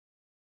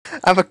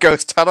I'm a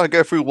ghost. How do I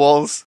go through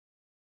walls?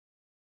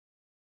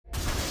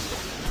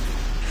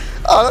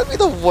 Oh, that'd be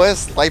the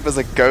worst life as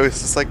a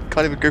ghost. It's like,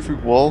 can't even go through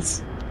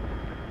walls.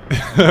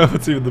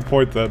 What's even the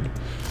point then?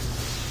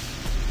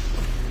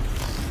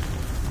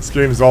 This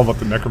game is all about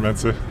the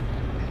necromancer.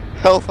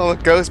 Help, I'm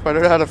a ghost, but I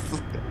don't know how to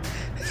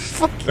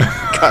fucking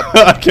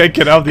I can't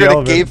get out of the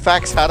elevator. Game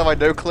facts, how do I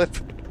no clip?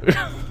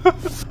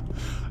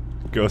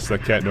 Ghosts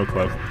that can't no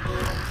clip.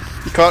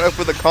 You can't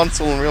open the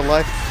console in real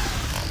life.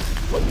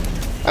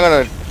 I'm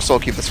gonna soul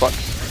keep this one.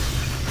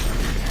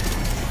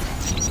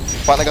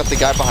 Finally got the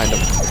guy behind him.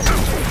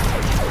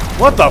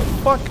 What the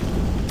fuck?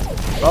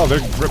 Oh, they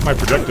ripped my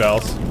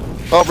projectiles.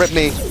 Oh, rip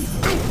me.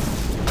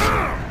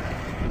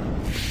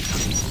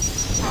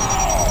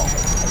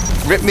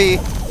 Rip me.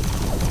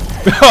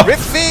 Rip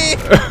me!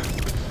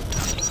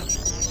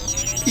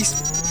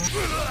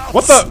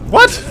 What the?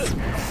 What?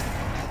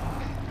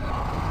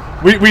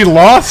 We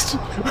lost?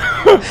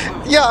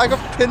 Yeah, I got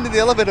pinned in the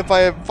elevator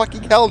by a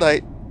fucking Hell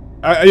Knight.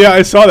 Yeah,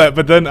 I saw that,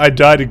 but then I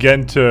died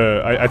again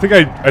to. I think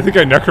I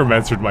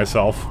necromancered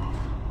myself.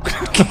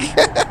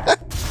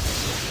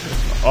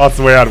 Oh, that's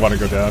the way I'd want to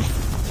go down.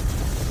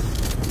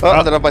 Oh,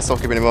 I don't have my soul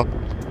cube anymore.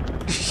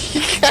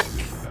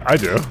 I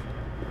do.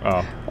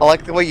 Oh. I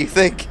like the way you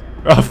think.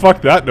 Oh,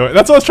 fuck that noise.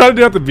 That's what I was trying to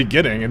do at the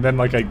beginning, and then,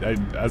 like, I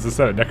as I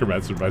said, I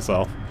necromancered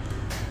myself.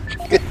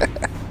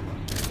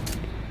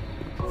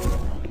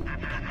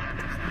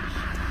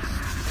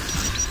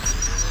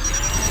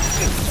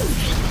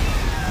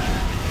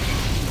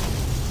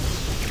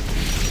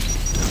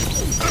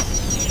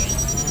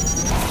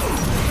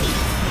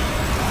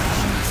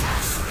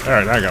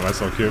 Alright, now I got my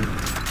soul cube.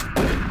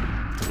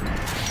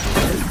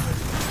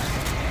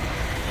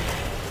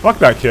 Fuck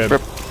that kid.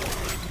 Rip.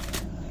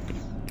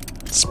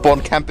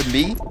 Spawn camping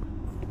me? Do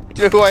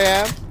you know who I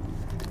am?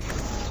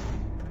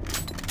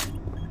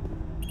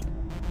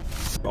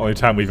 The only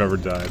time we've ever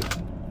died.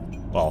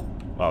 Well,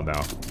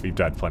 no. We've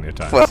died plenty of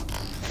times. Well,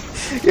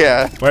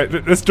 yeah. Wait,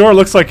 this door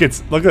looks like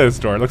it's... Look at this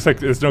door. It looks like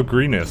there's no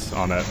greenness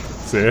on it.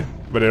 See?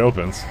 But it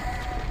opens.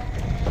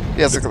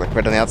 Yeah, it looks like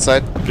red on the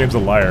outside. The game's a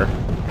liar.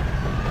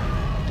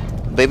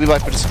 Maybe by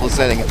just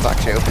hallucinating, it's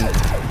actually open.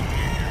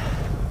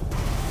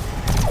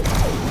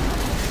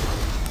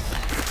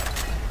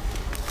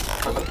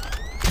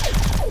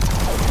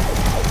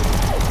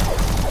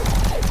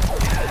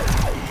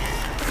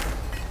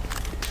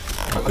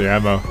 Not the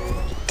ammo.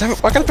 Damn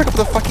it, why can't I pick up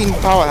the fucking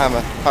power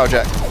hammer? Power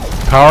jack.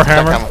 Power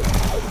hammer?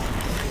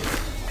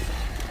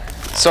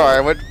 Sorry,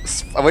 I went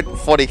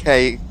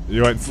 40k.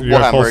 You went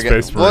full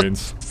Space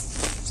Marines. What?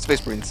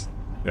 Space Marines.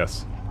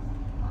 Yes.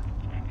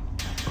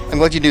 I'm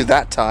glad you knew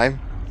that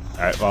time.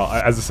 Alright, well,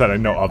 as I said, I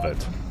know of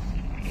it.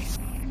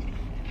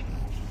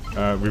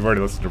 We've already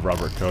listened to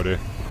Robert Cody.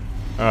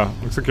 Oh,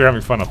 looks like you're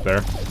having fun up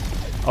there.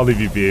 I'll leave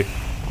you be.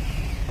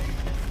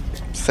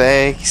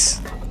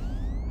 Thanks.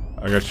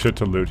 I got shit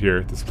to loot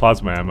here. This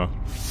plasma ammo.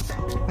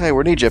 Hey,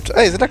 we're in Egypt.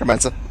 Hey, he's a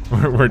necromancer.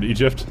 We're in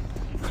Egypt.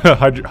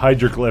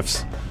 Hide your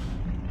glyphs.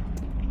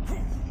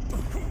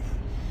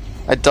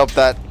 I dubbed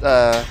that,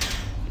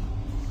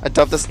 I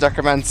dubbed this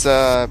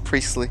necromancer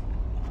Priestley.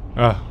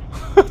 Oh.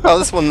 Oh,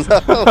 this one's...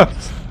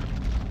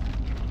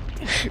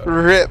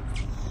 Rip.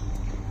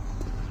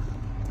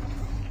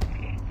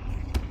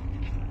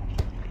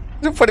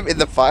 Don't put him in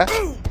the fire.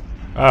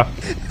 Ah.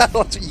 That's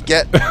what you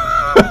get.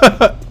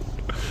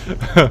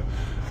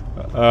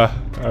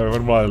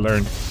 What will I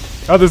learn?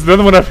 Oh, there's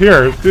another one up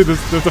here. Dude,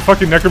 there's a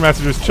fucking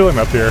necromancer just chilling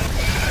up here.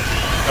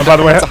 And by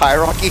the way, it's a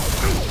hierarchy.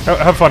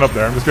 Have fun up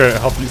there. I'm just gonna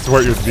help you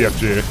support you with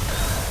BFG.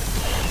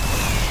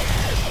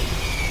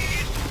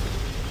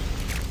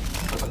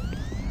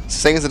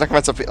 Saying as a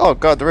necromancer. Oh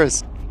god, there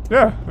is.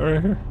 Yeah,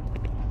 right here.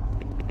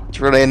 Did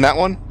you really in that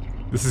one?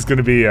 This is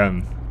gonna be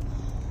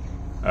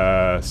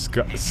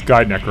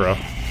Sky Necro.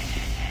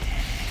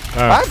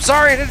 I'm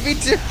sorry, I didn't mean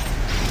to.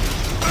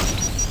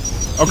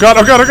 Oh god,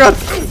 oh god, oh god!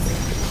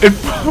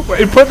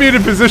 It put me in a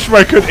position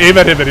where I couldn't aim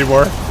at him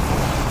anymore.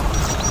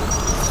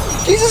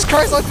 Jesus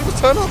Christ, I people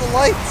turn on the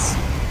lights.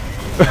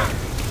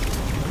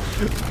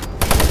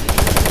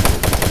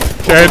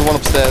 Ken, the one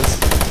upstairs.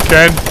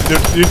 Ken,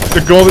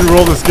 the golden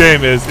rule of this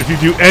game is if you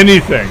do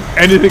anything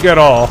at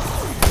all,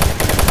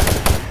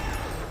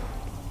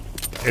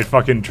 it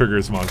fucking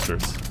triggers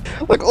monsters.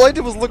 Like, all I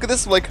did was look at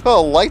this, I'm like,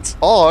 oh, lights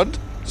on?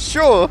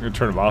 Sure. I'm gonna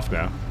turn them off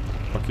now.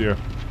 Fuck you.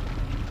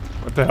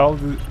 What the hell?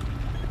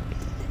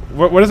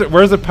 What is it?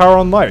 Where's the power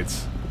on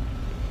lights?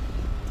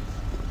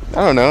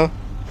 I don't know.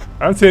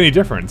 I don't see any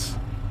difference.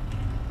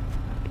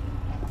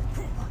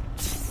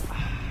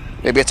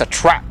 Maybe it's a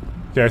trap.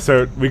 Okay,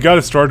 so we got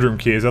a storage room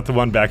key. Is that the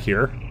one back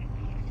here?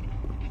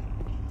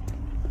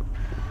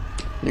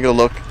 You go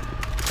look.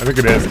 I think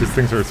it is, because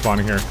things are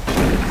spawning here.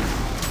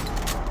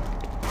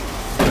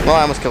 Well,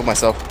 I almost killed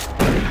myself.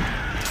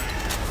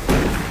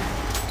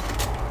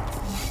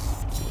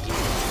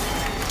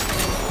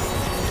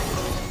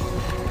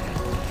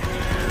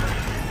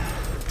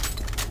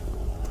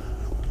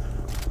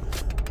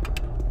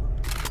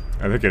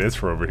 I think it is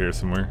for over here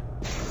somewhere.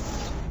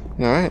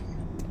 Alright.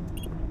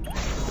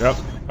 Yep.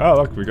 Oh,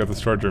 look, we got the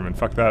storage room, and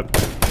fuck that.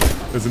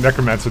 There's a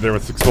necromancer there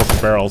with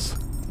explosive barrels.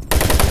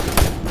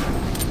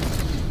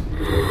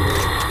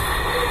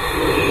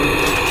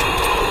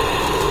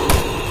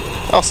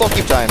 Oh, soul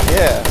cube time,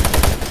 yeah.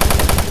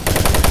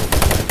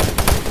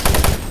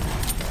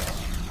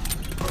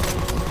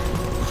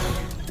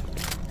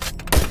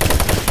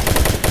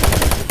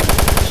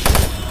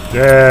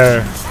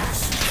 Yeah.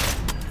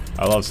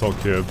 I love soul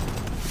cube.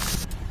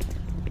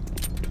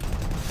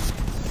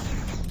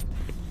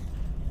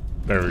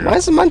 There we go. Why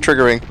isn't mine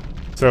triggering?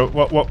 So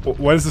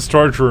what is the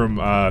storage room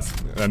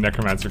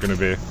necromancer gonna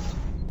be?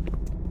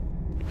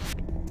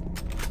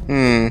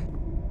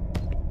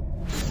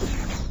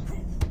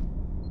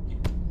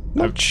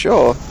 Not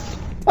sure.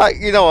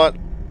 You know what?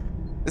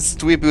 This is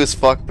dweeboo as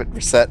fuck, but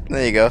reset.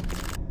 There you go.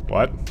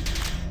 What?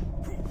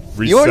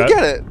 Reset? You won't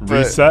get it.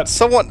 Reset?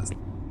 Someone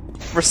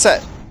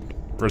reset.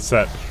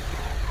 Reset.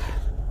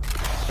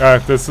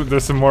 Alright,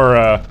 there's some more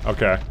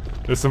okay.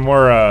 There's some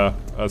more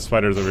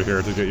spiders over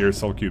here to get your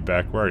soul cube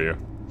back. Where are you?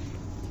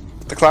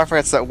 To clarify,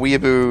 it's that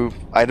weeaboo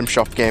item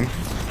shop game.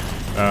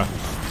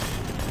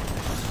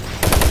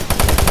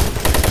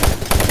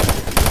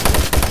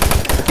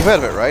 You've heard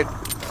of it, right?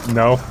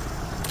 No.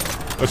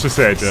 Let's just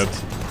say I did.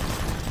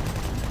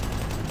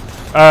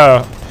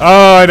 Oh,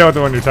 I know what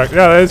the one you're talking.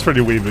 Yeah, that is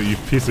pretty weeboo, you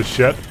piece of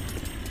shit.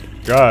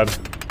 God.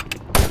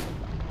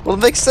 Well,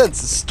 it makes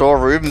sense. It's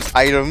storerooms,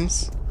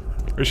 items.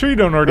 Are you sure you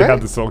don't already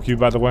have the soul cube,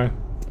 by the way?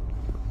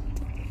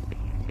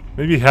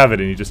 Maybe you have it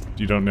and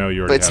you don't know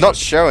you already have it. But it's not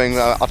showing.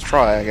 I'll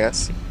try, I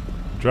guess.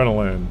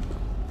 Adrenaline.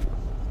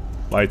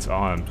 Lights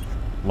on.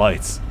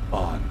 Lights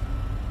on.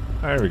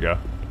 There we go.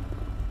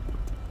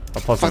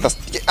 Fuck,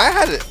 I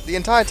had it the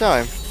entire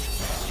time.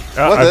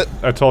 Was it?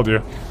 I told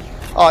you.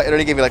 Oh, it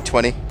only gave me like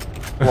 20.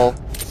 Well,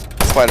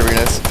 spider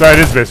arenas. Sorry, it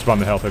is based upon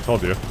the health, I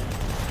told you.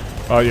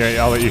 Oh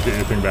yeah, I'll let you get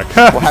your thing back.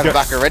 We'll have it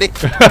back already.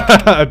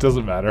 It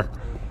doesn't matter.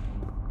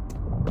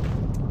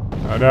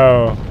 Oh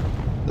no.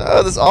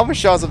 No, there's armor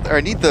shards up there.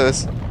 I need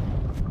those.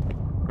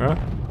 Huh?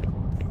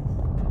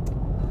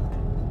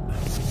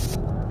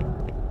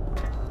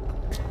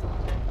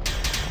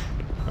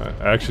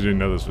 I actually didn't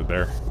know those were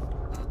there.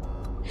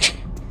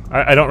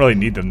 I don't really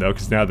need them though,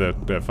 because now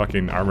the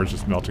fucking armor's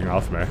just melting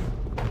off me.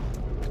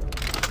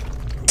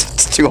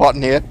 It's too hot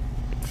in here.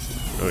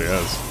 It really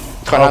is.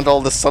 Can't handle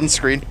all the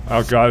sunscreen.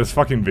 Oh god, it's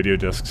fucking video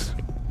discs.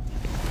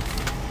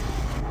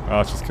 Oh,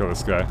 let's just kill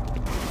this guy.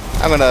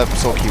 I'm gonna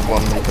soul cube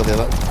one and kill the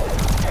other.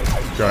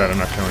 Go ahead, I'm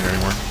not killing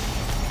anymore.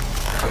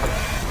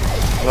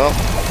 Well.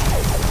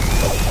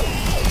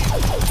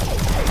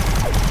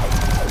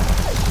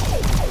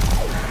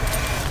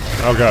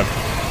 Oh god.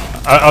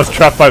 I was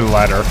trapped by the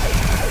ladder.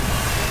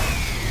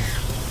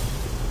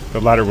 The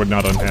ladder would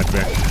not unhand me.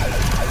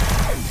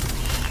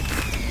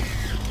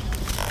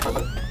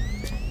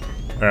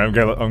 Alright,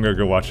 I'm gonna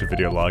go watch a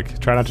video log.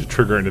 Try not to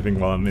trigger anything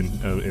while I'm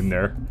in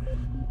there.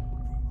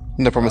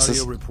 No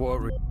promises.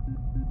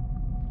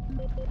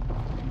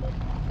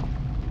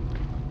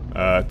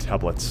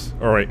 Tablets.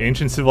 Alright,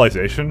 Ancient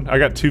Civilization? I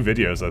got 2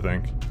 videos, I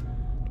think.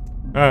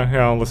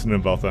 Yeah, I'll listen to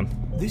them both then.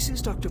 This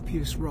is Dr.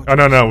 Pierce Rogers. Oh,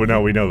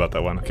 no, we know about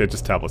that one. Okay,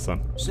 just tablets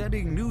then.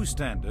 Setting new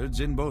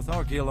standards in both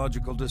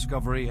archaeological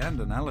discovery and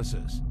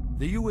analysis,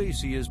 the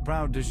UAC is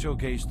proud to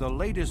showcase the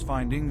latest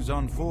findings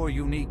on 4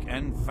 unique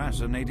and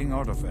fascinating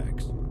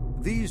artifacts.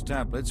 These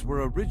tablets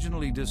were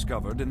originally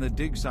discovered in the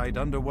dig site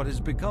under what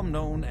has become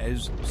known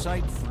as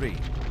Site 3.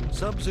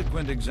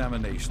 Subsequent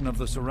examination of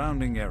the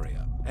surrounding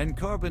area and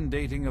carbon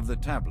dating of the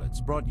tablets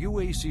brought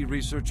UAC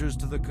researchers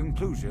to the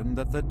conclusion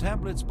that the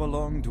tablets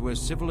belonged to a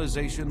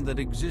civilization that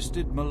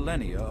existed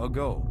millennia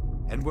ago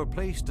and were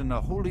placed in a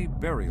holy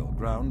burial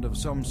ground of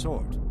some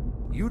sort.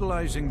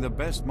 Utilizing the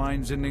best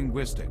minds in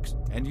linguistics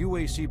and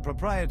UAC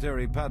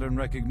proprietary pattern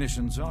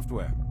recognition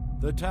software,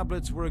 the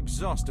tablets were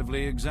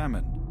exhaustively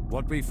examined.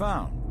 What we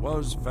found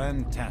was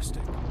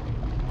fantastic.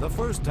 The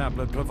first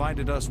tablet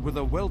provided us with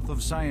a wealth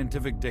of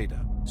scientific data,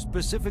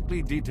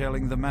 specifically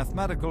detailing the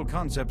mathematical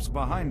concepts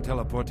behind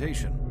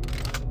teleportation.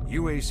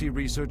 UAC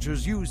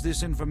researchers use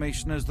this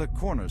information as the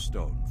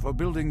cornerstone for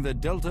building the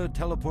Delta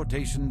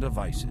teleportation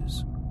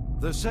devices.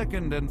 The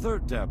second and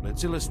third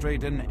tablets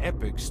illustrate an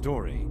epic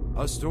story,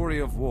 a story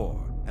of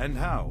war, and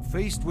how,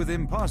 faced with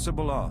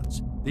impossible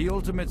odds, the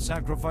ultimate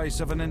sacrifice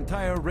of an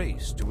entire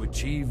race to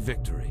achieve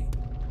victory.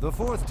 The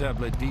fourth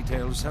tablet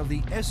details how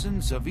the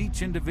essence of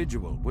each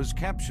individual was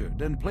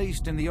captured and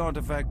placed in the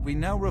artifact we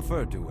now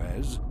refer to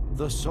as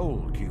the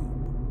Soul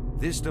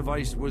Cube. This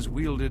device was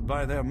wielded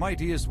by their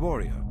mightiest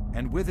warrior,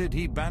 and with it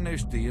he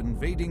banished the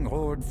invading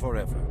horde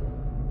forever.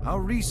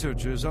 Our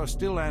researchers are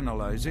still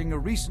analyzing a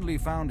recently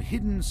found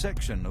hidden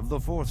section of the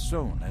fourth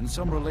stone and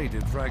some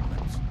related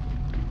fragments.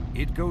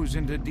 It goes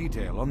into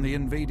detail on the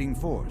invading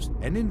force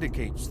and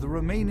indicates the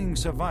remaining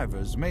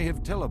survivors may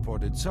have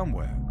teleported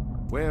somewhere.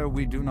 Where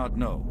we do not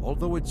know,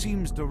 although it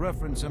seems to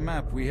reference a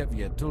map we have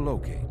yet to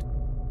locate.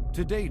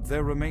 To date,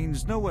 there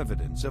remains no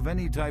evidence of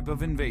any type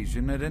of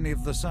invasion at any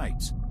of the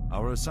sites.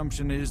 Our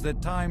assumption is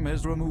that time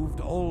has removed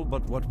all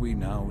but what we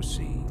now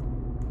see.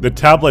 The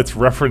tablets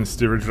referenced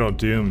the original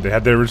Doom. They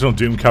had the original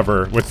Doom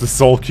cover with the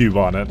Soul Cube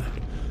on it.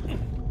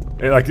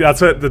 Like, that's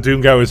what the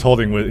Doom guy was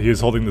holding. He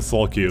was holding the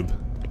soul cube.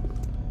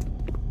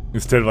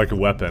 Instead of, like, a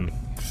weapon.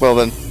 Well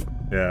then.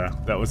 Yeah,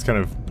 that was kind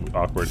of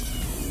awkward.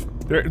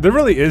 There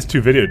really is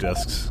 2 video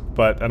discs,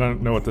 but I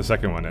don't know what the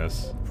second one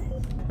is.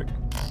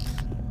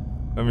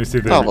 Let me see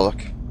if I'll have a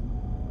look.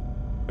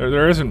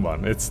 There isn't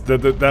one. It's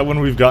that one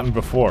we've gotten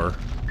before.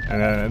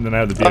 And then I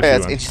have the BFG Oh yeah,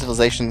 it's one. Ancient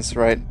Civilizations,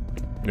 right.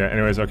 Yeah,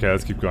 anyways, okay,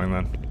 let's keep going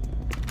then.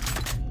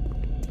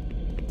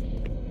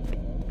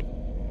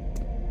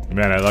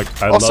 Man,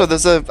 I also,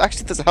 there's a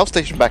health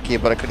station back here,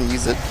 but I couldn't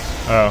use it.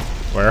 Oh,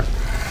 where?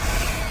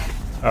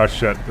 Oh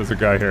shit, there's a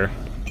guy here.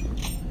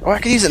 Oh, I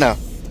can use it now.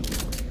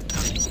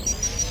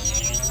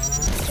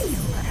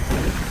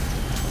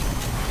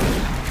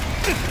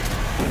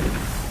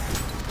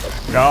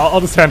 Yeah,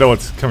 I'll just handle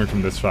what's coming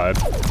from this side.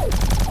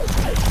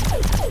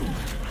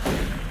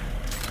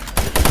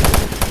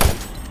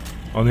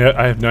 Only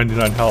I have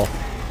 99 health.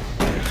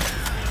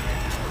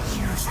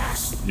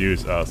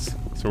 Use us.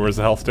 So where's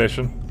the health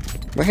station?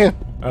 Right here.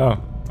 Oh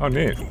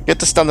neat. You have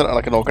to stand it at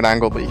like an awkward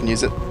angle, but you can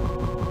use it.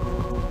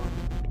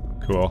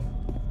 Cool.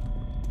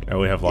 Yeah,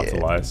 we have lots of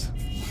lives.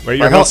 Wait, I'm your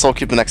gonna health? soul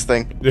cube the next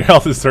thing. Your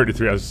health is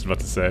 33. I was just about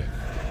to say.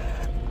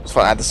 It's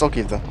fine. Add the soul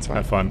cube though. It's fine.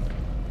 Have fun.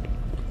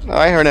 Oh,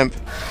 I heard an imp.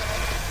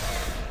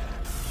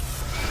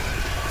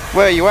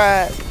 Where you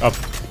at? Up.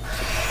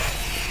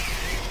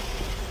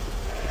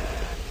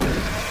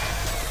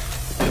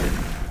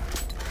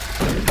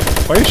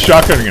 Why are you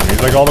shotgunning him?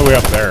 He's like all the way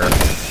up there.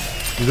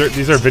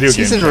 These are video games.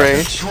 He's in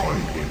rage.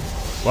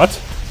 What?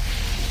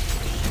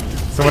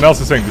 Someone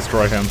else is saying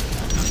destroy him.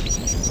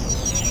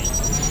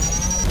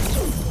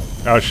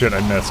 Oh shit, I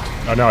missed.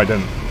 Oh no, I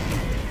didn't.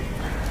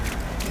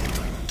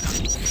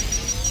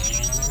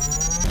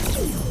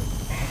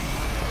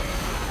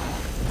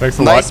 Thanks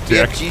a Nice lot,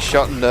 Dick. BFG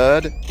shot,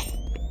 nerd.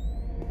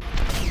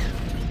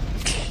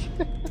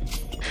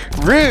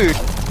 Rude!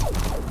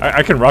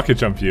 I can rocket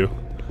jump you.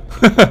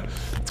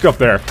 Let's go up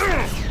there.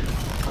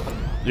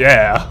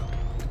 Yeah.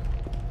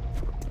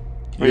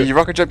 Wait, you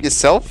rocket jump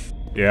yourself?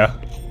 Yeah.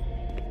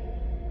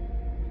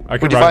 I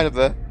can What'd you find up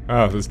there?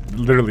 Oh, there's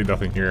literally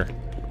nothing here.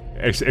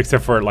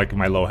 Except for, like,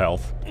 my low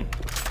health.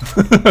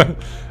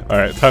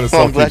 Alright, time to Oh,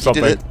 soul I'm glad cube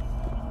you something. did it.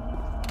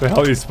 The hell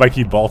are these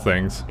spiky ball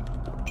things?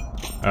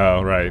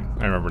 Oh, right.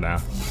 I remember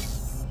now.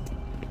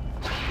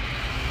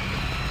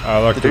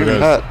 Oh, look, They there don't it even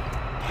is. hurt.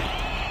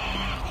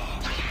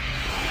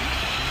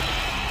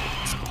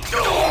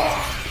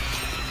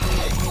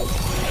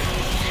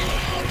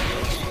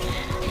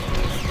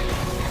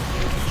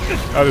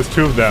 Oh, there's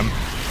 2 of them.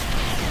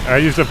 I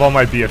used up all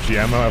my BFG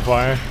ammo,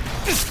 FYI.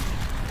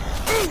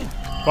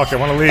 Fuck, I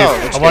want to leave.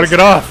 Oh, I want to get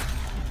off.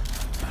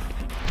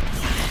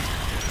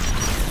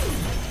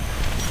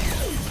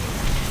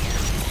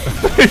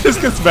 He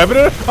just gets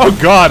stamina? Oh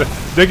god,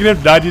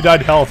 negative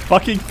 99 health.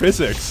 Fucking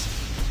physics.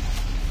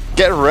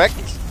 Get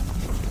wrecked?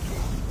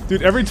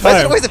 Dude, every What's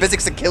time. always the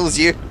physics that kills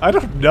you? I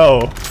don't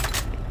know.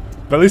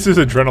 But at least there's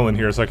adrenaline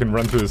here so I can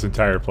run through this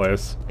entire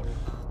place.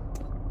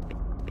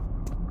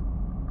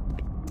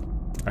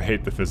 I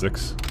hate the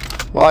physics.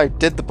 Well, I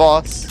did the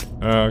boss.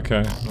 Oh,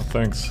 okay. Well,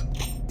 thanks.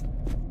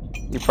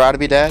 You proud to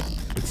be dead?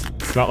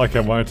 It's not like I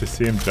wanted to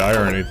see him die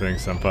or anything,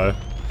 senpai.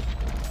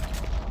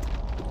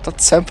 It's not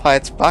senpai,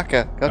 it's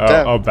bakka.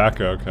 Goddamn. Oh,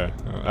 bakka, okay.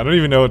 I don't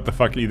even know what the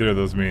fuck either of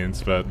those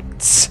means, but...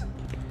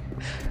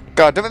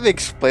 God, don't let me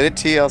explain it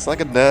to you. I was like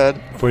a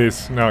nerd.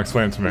 Please, no,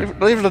 explain it to me.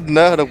 Not even a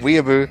nerd, a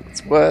weeaboo.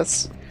 It's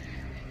worse.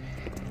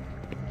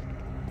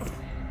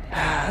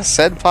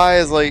 Senpai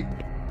is like...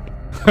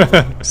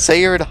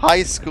 say you're in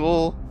high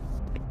school.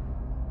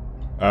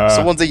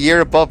 Someone's a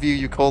year above you,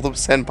 you call them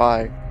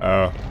senpai.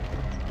 Oh.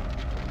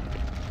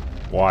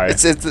 Why?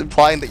 It's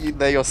implying that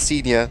they're your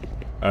senior.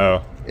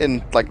 Oh.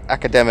 In, like,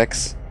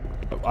 academics.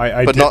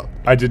 I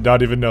did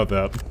not even know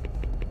that.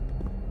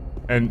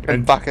 And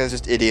Bakka is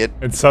just idiot.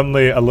 And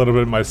suddenly a little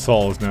bit of my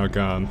soul is now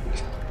gone.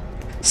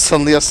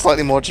 Suddenly you're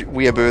slightly more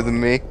weeaboo than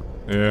me.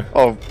 Yeah.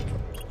 Oh.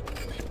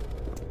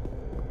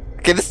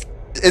 Okay, is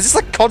this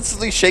like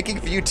constantly shaking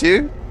for you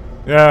too?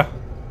 Yeah.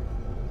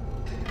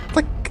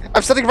 Like,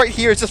 I'm sitting right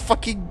here, it's just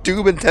fucking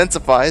Doom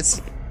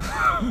intensifies.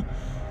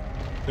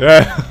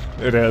 Yeah,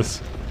 it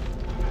is.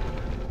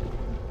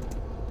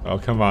 Oh,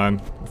 come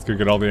on. Let's go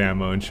get all the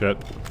ammo and shit.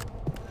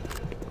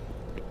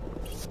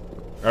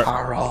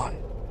 Far on.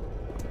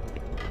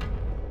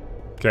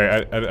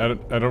 Okay,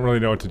 I don't really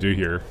know what to do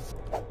here.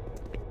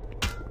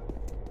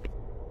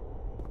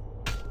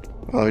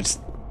 Well, we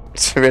just...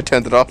 maybe I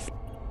turned it off.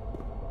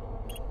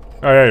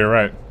 Oh yeah, you're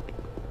right.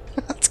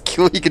 That's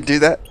cool, you can do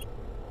that.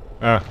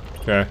 Ah,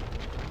 okay.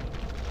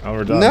 Oh,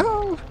 we're done.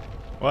 No!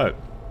 What?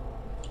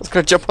 I was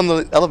gonna jump on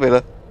the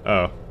elevator.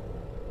 Oh.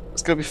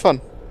 It's gonna be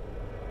fun.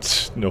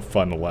 No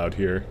fun allowed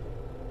here.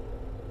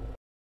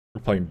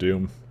 We're playing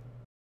Doom.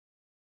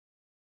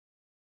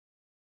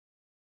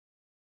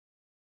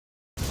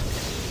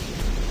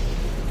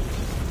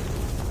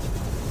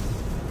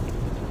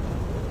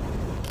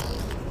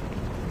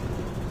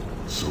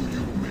 So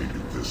you made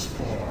it this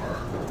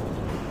far.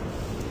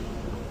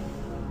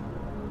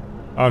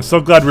 I'm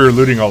so glad we were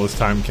looting all this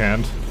time,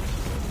 Canned.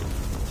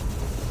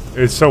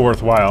 It's so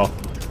worthwhile.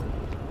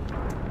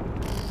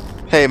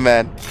 Hey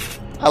man,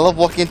 I love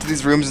walking into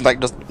these rooms and like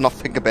just not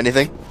pick up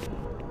anything.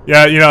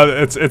 Yeah, you know,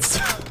 it's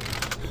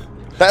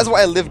That is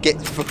what I live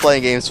for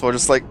playing games for.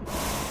 Just like,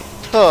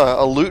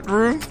 a loot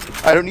room?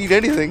 I don't need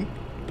anything.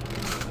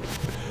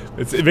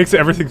 it makes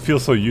everything feel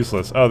so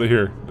useless. Oh,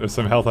 there's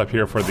some health up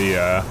here for the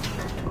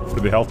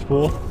health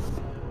pool.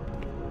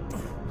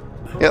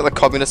 Yeah, the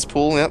communist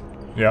pool. Yep.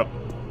 Yep.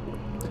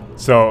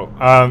 So,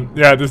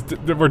 yeah,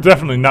 we're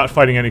definitely not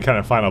fighting any kind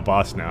of final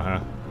boss now, huh?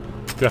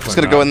 Definitely. Just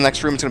gonna go in the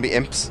next room. It's gonna be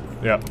imps.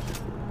 Yep.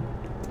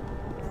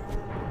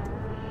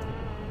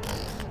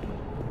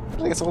 I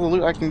think it's all the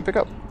loot I can pick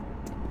up.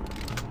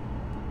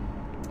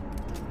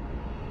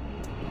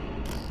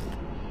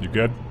 You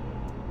good?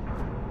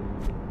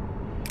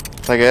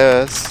 I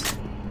guess.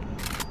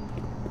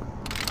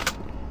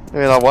 I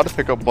mean, I want to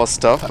pick up more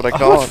stuff, but I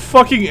How much can't.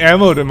 fucking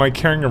ammo am I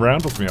carrying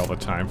around with me all the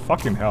time?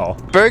 Fucking hell.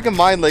 Bearing in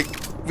mind, like,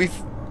 we've,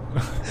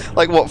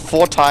 like, what,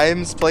 4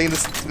 times playing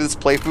this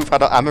playthrough, we've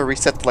had our ammo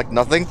reset to, like,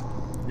 nothing?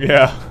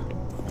 Yeah.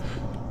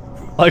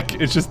 Like,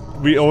 it's just,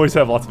 we always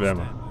have lots of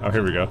ammo. Oh,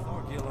 here we go.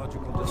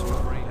 Archaeological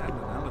discovery and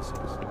analysis.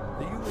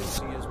 The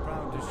UAC is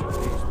proud to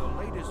showcase the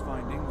latest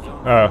findings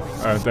on Oh,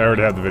 I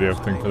already had the video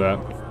thing for that.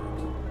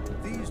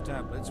 These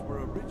tablets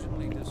were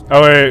originally discovered.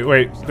 Oh,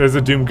 wait, there's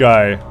a Doom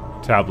Guy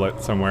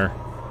tablet somewhere.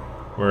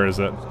 Where is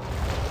it?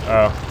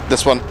 Oh,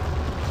 This one.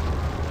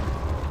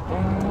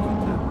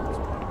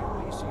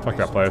 fuck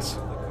that place.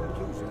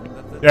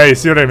 Yeah, you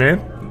see what I mean?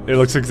 It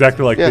looks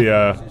exactly like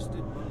Yeah.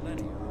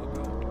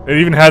 it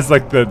even has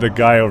like the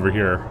guy over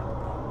here.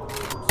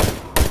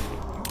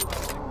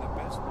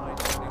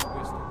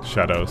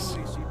 Shadows.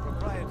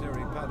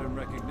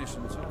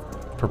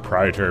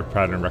 Proprietary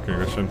pattern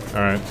recognition.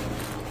 Alright.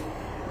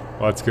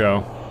 Let's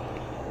go.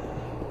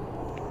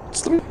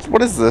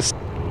 What is this?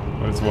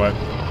 What is what?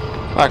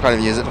 I can't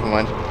even use it, never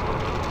mind.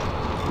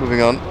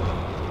 Moving on.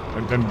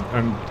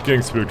 I'm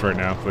getting spooked right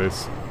now,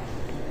 please.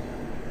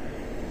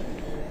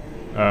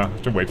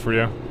 To wait for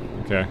you?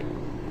 Okay.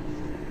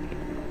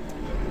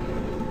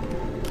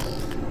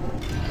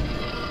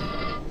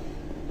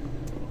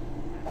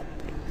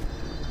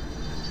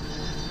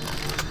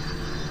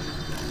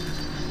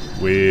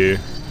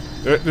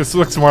 This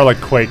looks more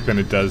like Quake than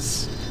it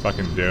does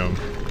fucking Doom.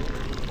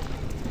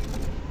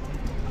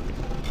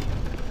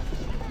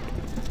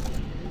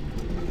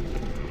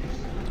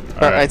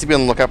 Alright, I need to be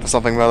on the lookout for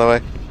something, by the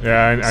way.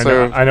 Yeah,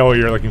 I know what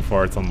you're looking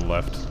for. It's on the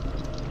left.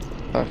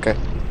 Okay.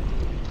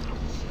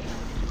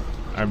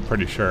 I'm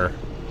pretty sure.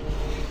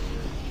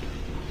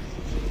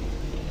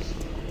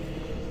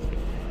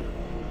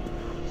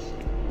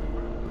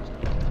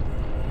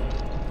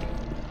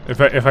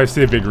 If I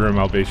see a big room,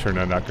 I'll be sure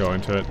to not go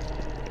into it.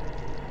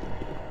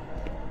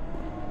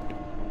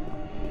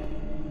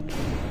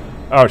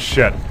 Oh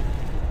shit.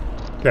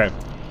 Okay.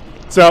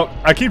 So,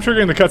 I keep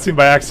triggering the cutscene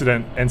by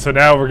accident, and so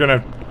now we're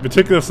gonna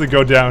meticulously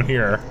go down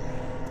here.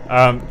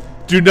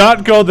 Do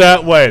not go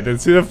that way.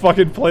 See the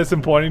fucking place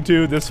I'm pointing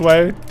to? This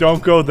way?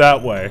 Don't go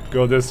that way.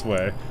 Go this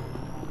way.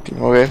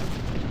 Okay.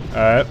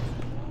 Alright.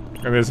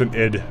 And there's an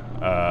id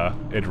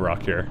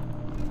rock here.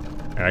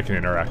 And I can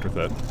interact with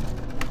it.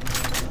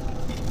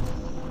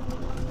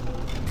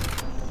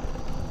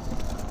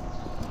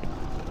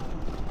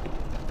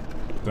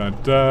 Da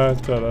da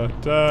da da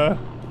da.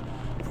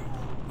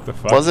 The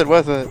fuck? Was it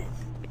worth it?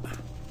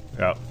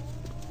 Yep.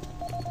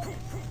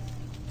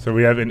 So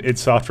we have an id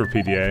software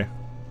PDA.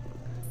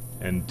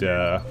 And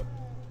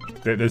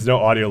there's no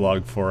audio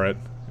log for it.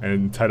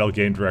 And title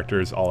game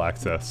director is all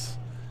access.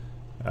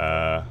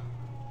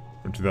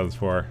 From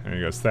 2004. And he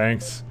goes,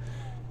 thanks.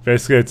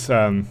 Basically it's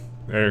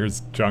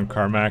there's John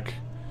Carmack.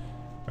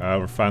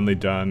 We're finally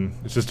done.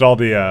 It's just all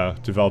the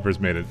developers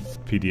made a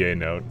PDA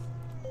note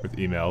with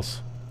emails.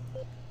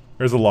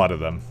 There's a lot of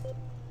them.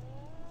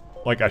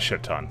 Like a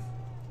shit ton.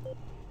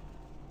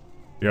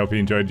 We hope you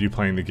enjoyed you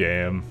playing the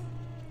game.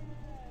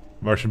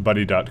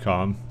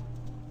 MartianBuddy.com.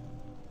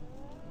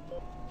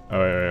 Oh,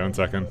 wait, 1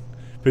 second.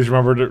 Please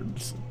remember to...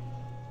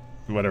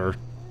 Whatever.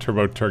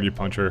 Turbo Turkey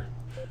Puncher.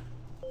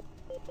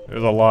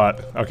 There's a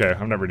lot. Okay,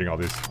 I'm not reading all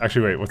these.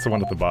 Actually, wait, what's the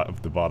one at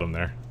the bottom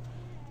there?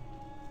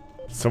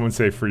 Someone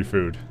say free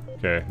food.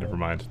 Okay, never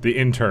mind. The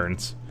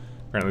interns.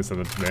 Apparently sent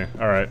it to me.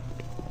 Alright.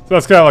 So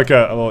that's kind of like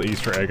a little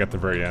Easter egg at the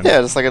very end.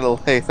 Yeah, just like a little,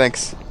 hey,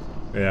 thanks.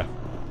 Yeah.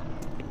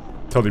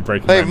 Totally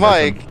breaking Hey, my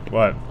immersion. Mike.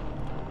 What?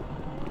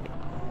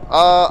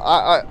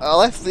 I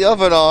left the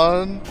oven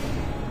on.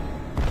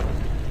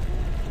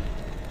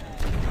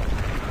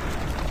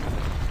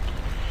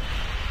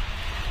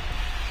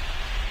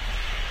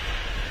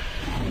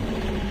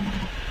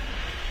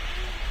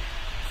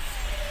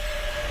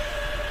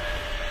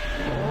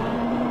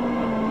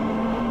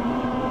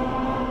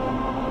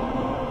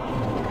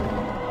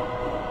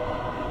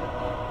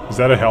 Is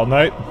that a Hell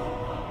Knight?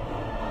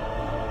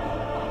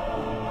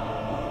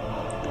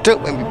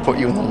 Don't let me put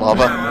you in the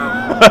lava.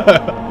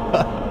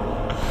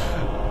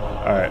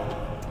 Alright.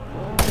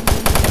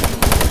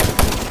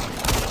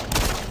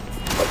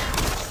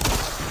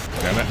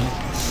 Damn it.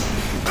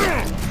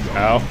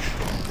 Ow.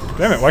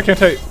 Damn it, why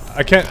can't I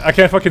I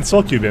can't fucking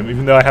soul cube him,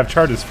 even though I have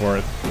charges for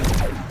it.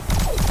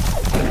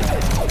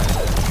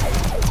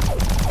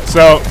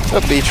 So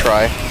A B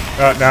try.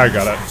 now I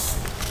got it.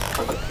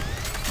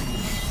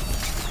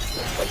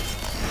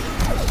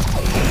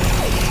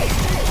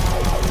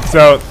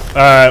 So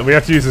we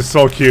have to use a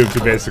soul cube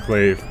to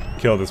basically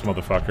kill this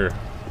motherfucker,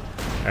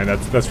 and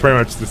that's pretty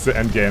much the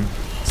end game.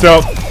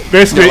 So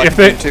basically, Yeah, like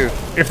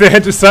if they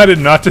had decided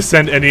not to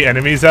send any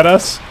enemies at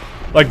us,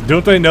 like,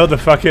 don't they know the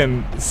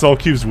fucking soul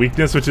cube's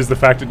weakness, which is the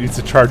fact it needs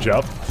to charge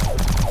up?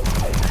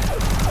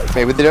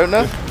 Maybe they don't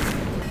know.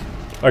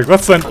 Like,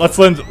 let's send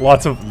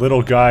lots of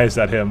little guys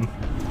at him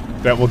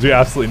that will do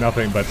absolutely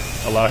nothing but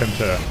allow him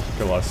to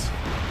kill us.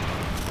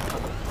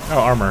 Oh,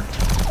 armor.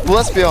 Well,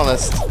 let's be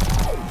honest.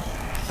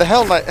 The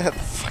Hell Knight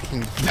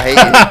fucking hate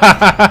it.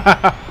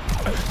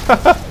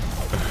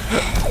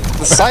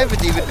 The Cyber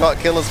Demon can't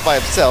kill us by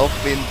himself.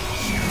 I mean,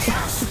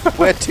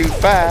 we're too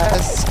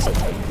fast.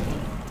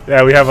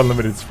 Yeah, we have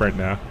unlimited sprint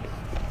now.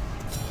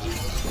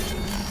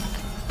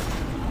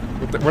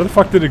 Where the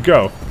fuck did it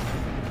go?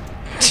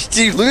 Did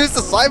you lose the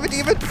Cyber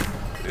Demon?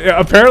 Yeah,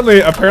 apparently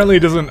it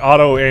doesn't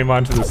auto aim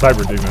onto the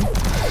cyber demon.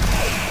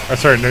 Or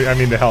sorry, no, I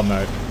mean the Hell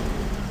Knight.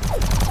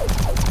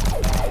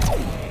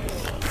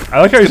 I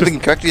like how he's Good just. thing you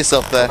corrected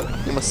yourself there.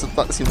 You must have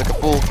not seemed like a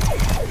fool.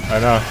 I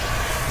know.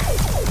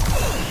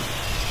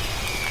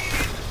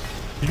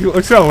 He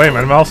looks kind of lame,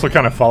 and I'm also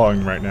kind of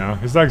following him right now.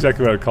 He's not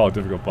exactly what I'd call a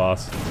difficult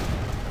boss.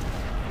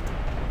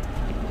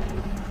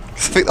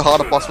 I think the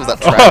harder boss was that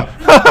trap.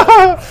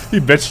 He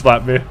bitch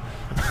slapped me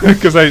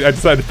because I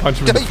decided to punch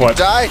him in the You foot.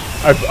 died.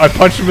 I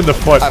punched him in the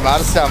foot. I'm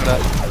out of stamina.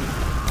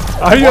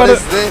 How you What out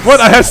is this?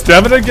 What? I have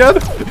stamina again?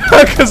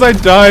 Because I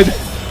died.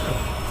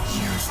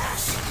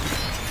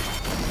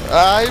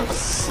 I'm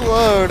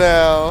slow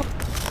now.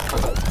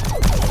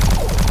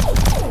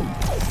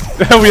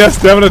 We have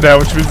stamina now,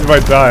 which means if I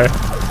die,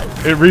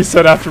 it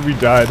reset after we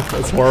died.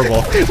 That's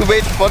horrible. We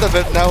made fun of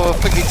it, now we're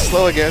fucking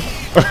slow again.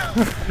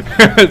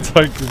 It's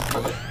like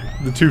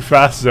the too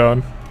fast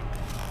zone.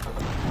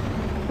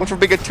 Went from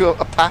being into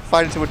a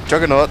pathfinder to a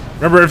juggernaut.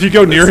 Remember, if you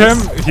go near him,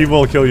 he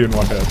will kill you in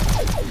one hit.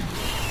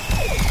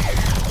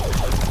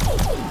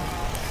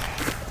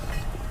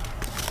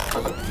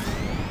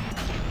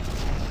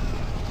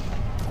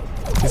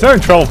 He's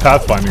having trouble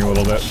pathfinding a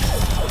little bit.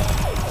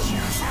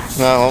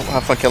 No, I'll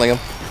have fun killing him.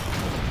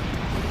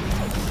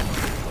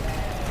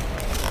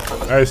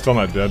 He's still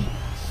not dead.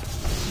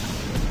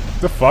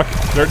 The fuck?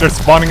 They're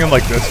spawning in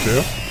like this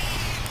too?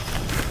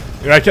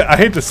 Yeah, I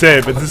hate to say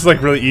it, but this is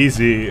like really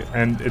easy,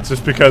 and it's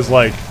just because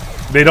like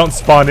they don't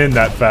spawn in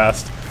that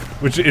fast,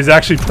 which is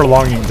actually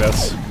prolonging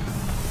this.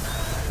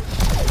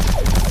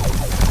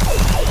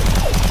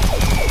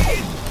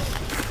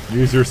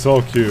 Use your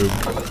soul cube.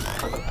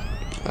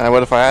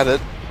 What if I had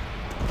it?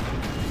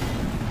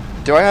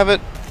 Do I have it?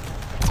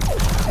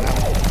 No.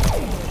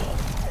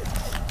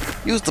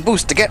 Use the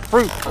boost to get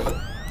through.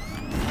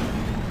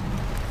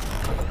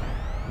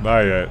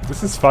 Not yet.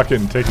 This is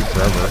fucking taking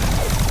forever.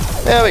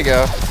 There we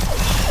go.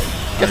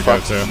 Get I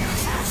got fucked. to.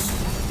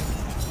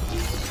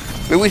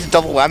 Maybe we should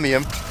double whammy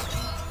him.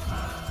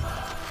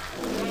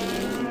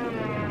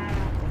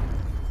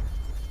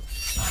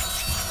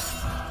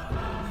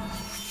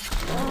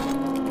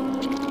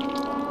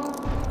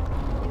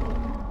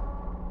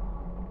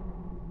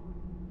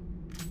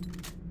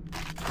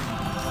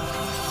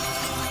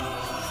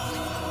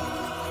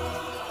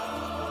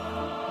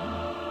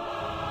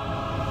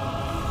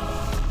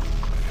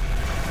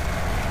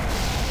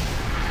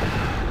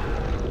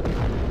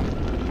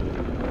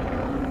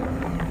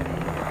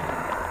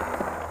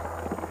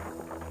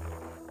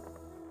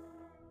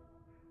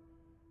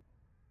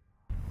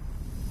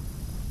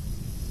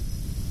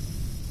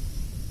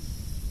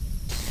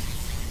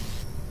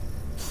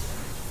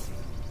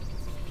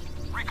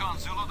 Recon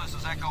Zulu, this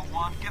is Echo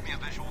 1. Give me a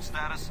visual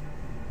status.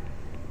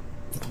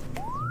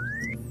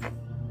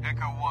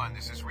 Echo 1,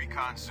 this is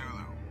Recon Zulu.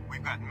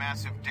 We've got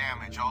massive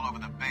damage all over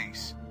the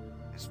base.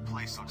 This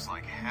place looks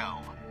like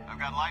hell. I've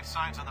got life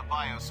signs on the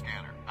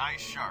bioscanner.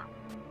 Eyes sharp.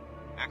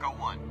 Echo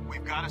 1,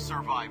 we've got a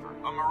survivor,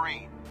 a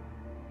Marine.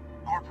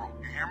 Corporal,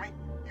 you hear me?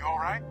 You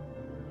alright?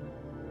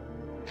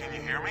 Can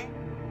you hear me?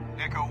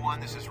 Echo 1,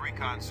 this is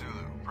Recon Zulu.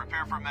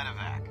 Prepare for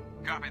medevac.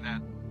 Copy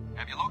that.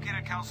 Have you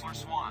located Counselor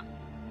Swan?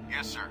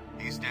 Yes, sir.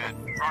 He's dead.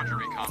 Roger,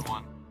 Recon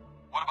 1.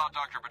 What about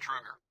Dr.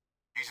 Betruger?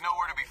 He's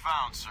nowhere to be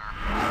found, sir.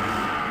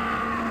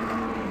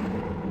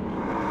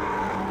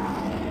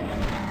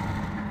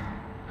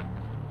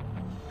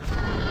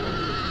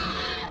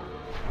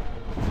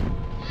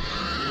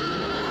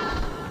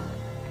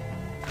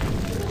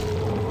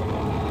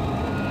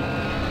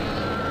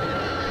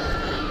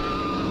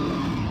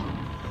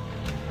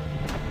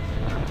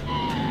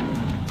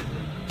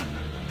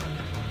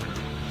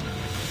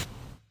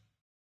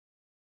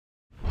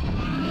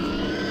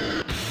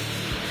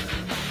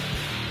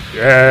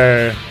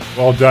 Yay!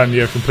 Well done,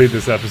 you have completed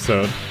this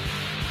episode.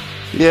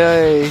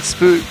 Yay,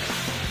 spook.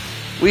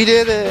 We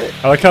did it.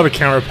 I like how the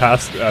camera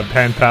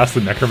panned past the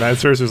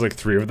necromancers. There's like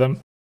 3 of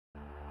them.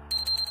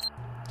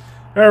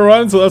 Hey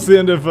everyone, so that's the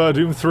end of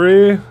Doom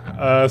 3.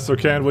 So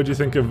Ken, what do you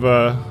think of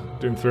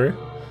Doom 3?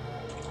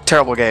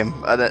 Terrible game.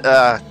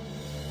 Not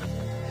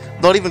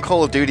even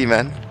Call of Duty,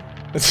 man.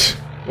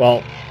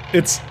 Well,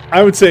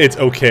 I would say it's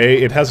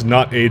okay. It has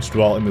not aged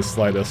well in the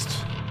slightest.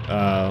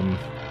 That's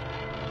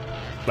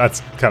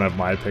kind of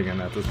my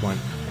opinion at this point.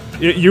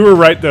 You were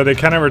right though. They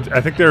kind of were. I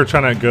think they were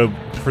trying to go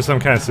for some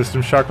kind of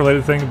System Shock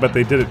related thing, but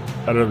they did it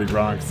utterly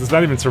wrong. 'Cause it's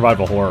not even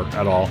survival horror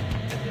at all.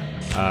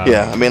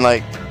 Yeah, I mean,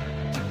 like,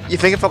 you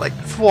think about, like,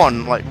 for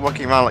one, like,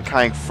 walking around, like,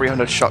 carrying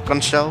 300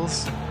 shotgun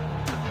shells?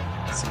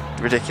 It's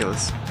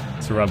ridiculous.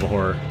 Survival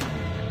horror.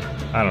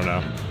 I don't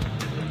know.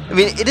 I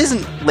mean, it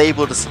isn't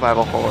labeled as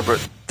survival horror,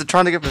 but they're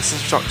trying to give a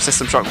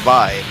System Shock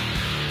vibe.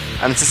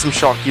 And System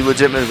Shock, you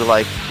legitimately were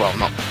like, well,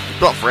 not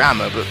for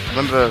ammo, but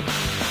remember,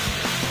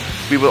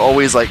 we were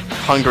always, like,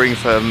 hungering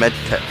for med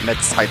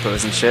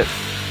typos and shit.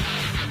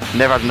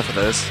 Never had enough of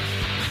those.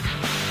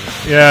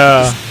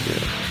 Yeah.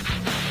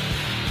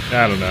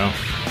 I don't know.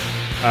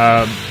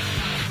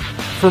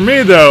 For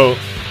me though,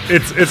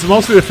 it's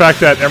mostly the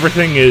fact that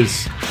everything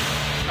is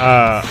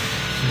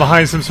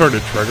behind some sort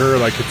of trigger.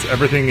 Like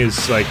everything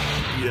is like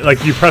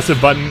you press a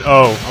button,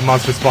 oh, a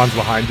monster spawns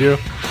behind you,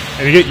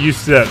 and you get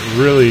used to that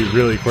really,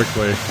 really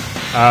quickly.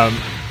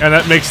 And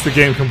that makes the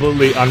game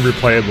completely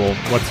unreplayable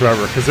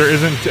whatsoever because there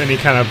isn't any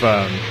kind of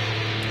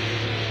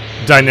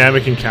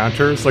dynamic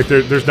encounters. Like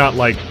there's not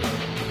like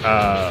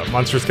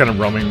monsters kind of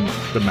roaming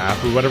the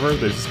map or whatever.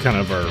 They just kind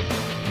of are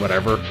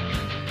whatever.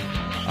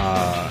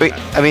 But,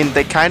 I mean,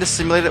 they kind of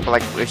simulate it, but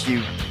like if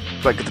you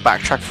like the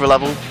backtrack for a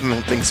level,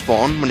 things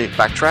spawn when you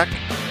backtrack,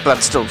 but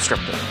that's still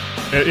scripted.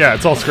 Yeah,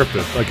 it's all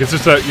scripted. Like it's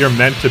just that you're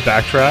meant to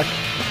backtrack,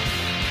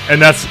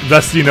 and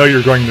thus you know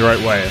you're going the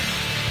right way.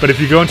 But if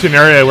you go into an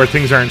area where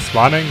things aren't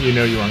spawning, you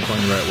know you aren't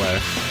going the right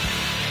way,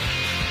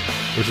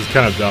 which is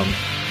kind of dumb.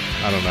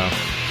 I don't know.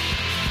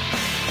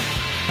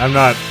 I'm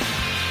not.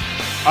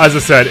 As I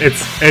said,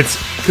 it's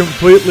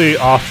completely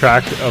off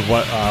track of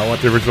what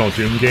the original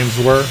Doom games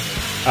were.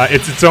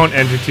 It's its own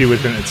entity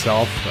within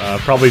itself.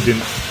 Probably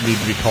didn't need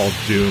to be called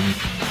Doom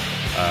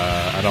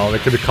at all. They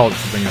could have called it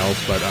something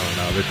else, but I don't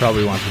know. They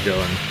probably want to go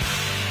and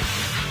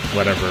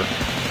whatever.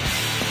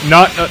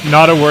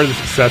 Not a word of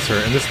successor,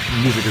 and this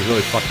music is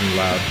really fucking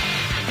loud.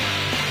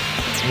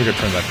 I'm gonna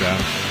turn that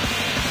down.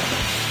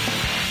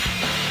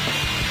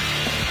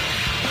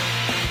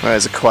 Alright,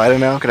 is it quieter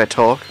now? Can I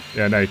talk?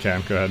 Yeah, now you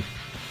can. Go ahead.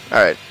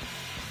 Alright.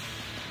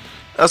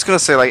 I was gonna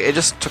say, like, it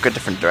just took a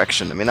different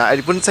direction. I mean, I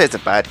wouldn't say it's a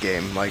bad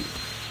game. Like,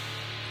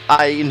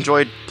 I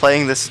enjoyed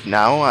playing this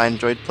now. I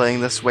enjoyed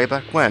playing this way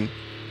back when.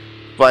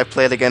 Will I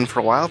play it again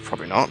for a while?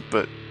 Probably not,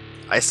 but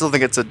I still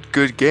think it's a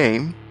good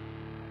game.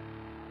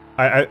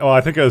 I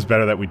think it was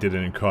better that we did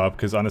it in co-op,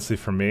 because honestly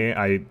for me,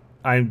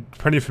 I'm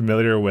pretty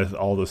familiar with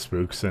all the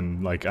spooks,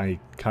 and like I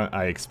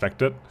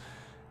expect it.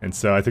 And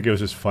so I think it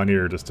was just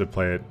funnier just to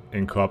play it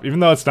in co-op,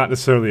 even though it's not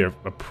necessarily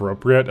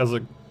appropriate as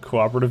a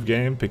cooperative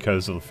game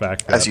because of the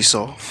fact that, as you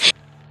saw.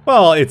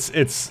 Well, it's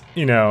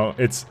you know,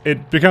 it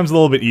becomes a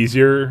little bit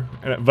easier,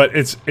 but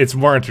it's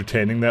more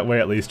entertaining that way,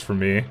 at least for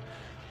me.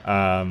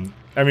 I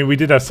mean, we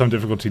did have some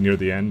difficulty near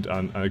the end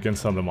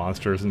against some of the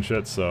monsters and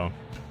shit, so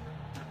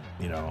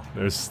you know,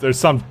 there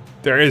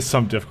is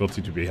some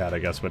difficulty to be had, I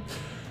guess, but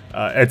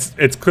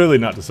it's clearly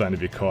not designed to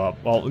be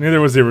co-op. Well,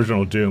 neither was the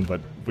original Doom, but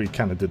we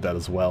kind of did that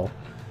as well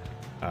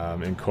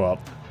in co-op.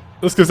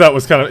 Just because that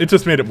was kind of, it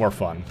just made it more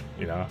fun,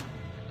 you know.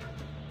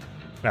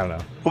 I don't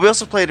know. Well, we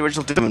also played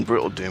original Doom and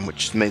Brutal Doom,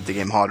 which made the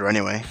game harder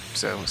anyway,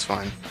 so it was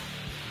fine.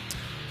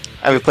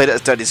 And we played it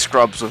as Dirty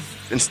Scrubs with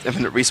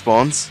infinite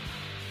respawns.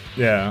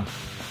 Yeah.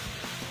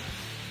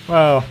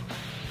 Well,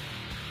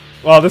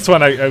 this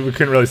one we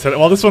couldn't really set it.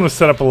 Well, this one was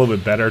set up a little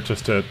bit better,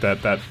 just to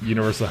that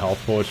universal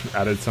health pool, which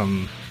added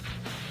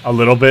a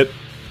little bit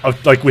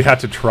of, like, we had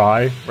to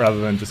try rather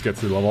than just get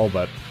through the level,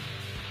 but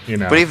you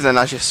know. But even then,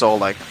 as you saw,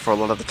 like, for a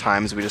lot of the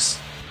times, we just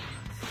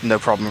no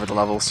problem with the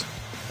levels.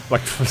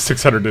 Like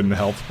 600 in the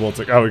health pool, it's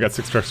like, oh, we got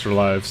 6 extra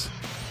lives.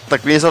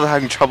 Like, we started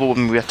having trouble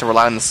when we had to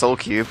rely on the Soul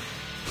Cube.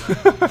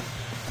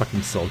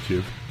 Fucking Soul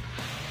Cube.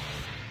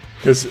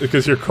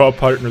 Because your co-op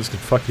partners could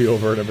fuck you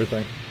over and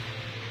everything.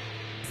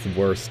 It's the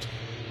worst.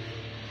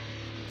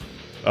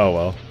 Oh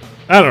well.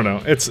 I don't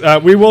know. It's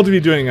we will be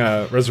doing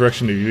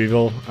Resurrection of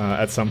Evil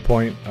at some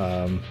point.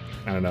 I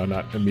don't know,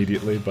 not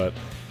immediately, but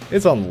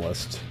it's on the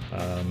list.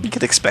 You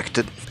could expect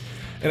it.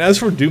 And as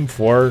for Doom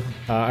 4,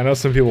 I know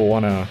some people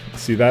want to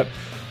see that.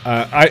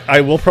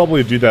 I will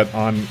probably do that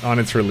on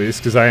its release,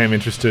 because I am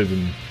interested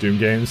in Doom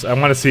games. I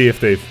want to see if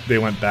they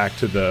went back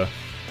to the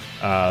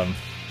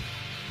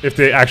if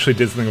they actually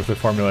did something with the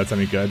formula that's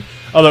any good.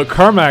 Although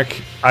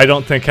Carmack, I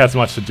don't think has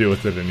much to do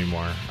with it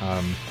anymore.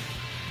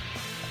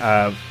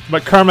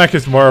 But Carmack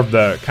is more of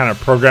the kind of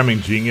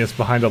programming genius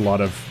behind a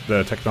lot of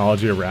the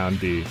technology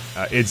around the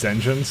its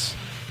engines.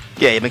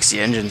 Yeah, he makes the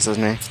engines,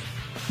 doesn't he?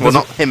 Well,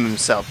 not him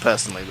himself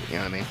personally, but you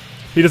know what I mean.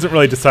 He doesn't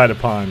really decide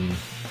upon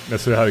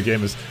necessarily how the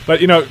game is,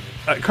 but you know,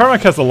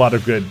 Carmack has a lot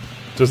of good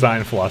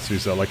design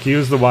philosophies though. Like he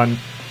was the one.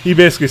 He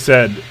basically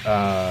said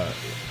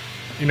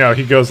you know,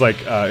 he goes like,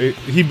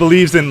 he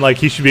believes in like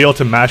he should be able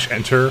to mash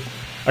enter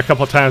a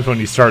couple times when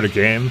you start a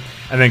game,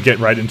 and then get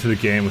right into the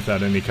game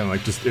without any kind of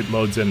like, just it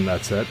loads in and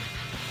that's it.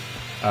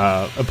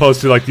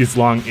 Opposed to like these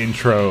long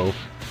intro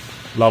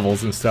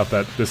levels and stuff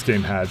that this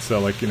game had. So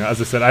like, you know, as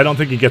I said, I don't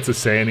think he gets a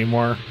say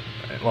anymore.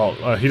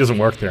 Well, he doesn't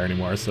work there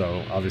anymore,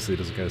 so obviously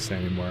he doesn't get a say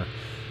anymore.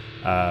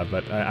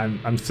 But I'm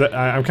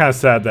kind of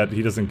sad that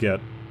he doesn't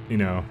get, you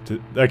know,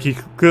 like he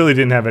clearly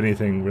didn't have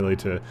anything really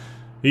to.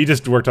 He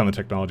just worked on the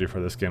technology for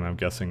this game, I'm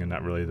guessing, and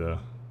not really the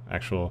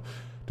actual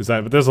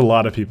design. But there's a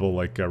lot of people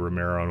like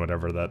Romero and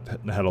whatever that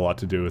had a lot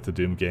to do with the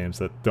Doom games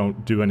that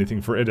don't do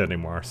anything for it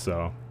anymore.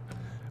 So,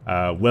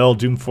 will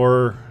Doom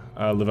 4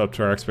 live up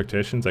to our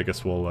expectations? I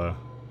guess we'll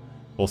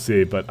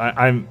see. But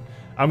I'm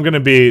gonna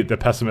be the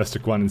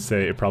pessimistic one and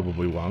say it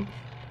probably won't.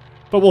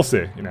 But we'll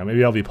see. You know,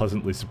 maybe I'll be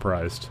pleasantly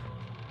surprised.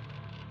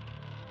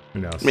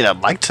 Who knows? I mean,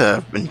 I'd like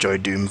to enjoy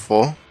Doom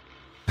 4.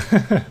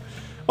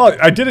 Well,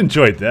 I did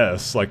enjoy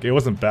this. Like, it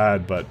wasn't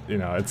bad, but you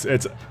know, it's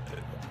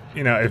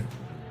you know, if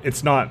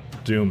it's not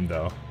Doom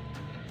though.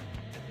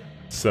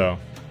 So,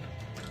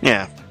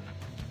 yeah,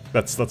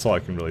 that's all I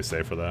can really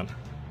say for that.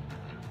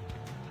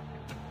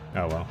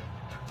 Oh well.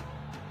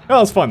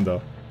 Oh, it's fun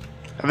though.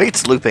 I think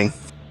it's looping.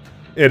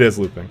 It is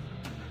looping.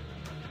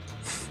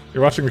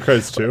 You're watching the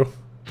credits too?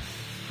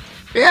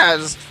 Yeah,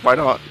 just why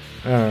not?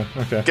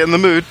 Okay. Get in the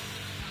mood.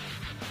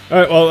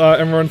 Alright, well,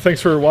 everyone,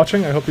 thanks for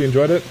watching. I hope you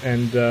enjoyed it,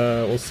 and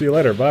we'll see you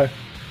later. Bye.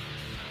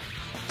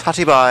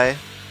 Tatty bye.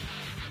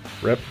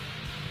 Rip.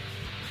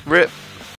 Rip.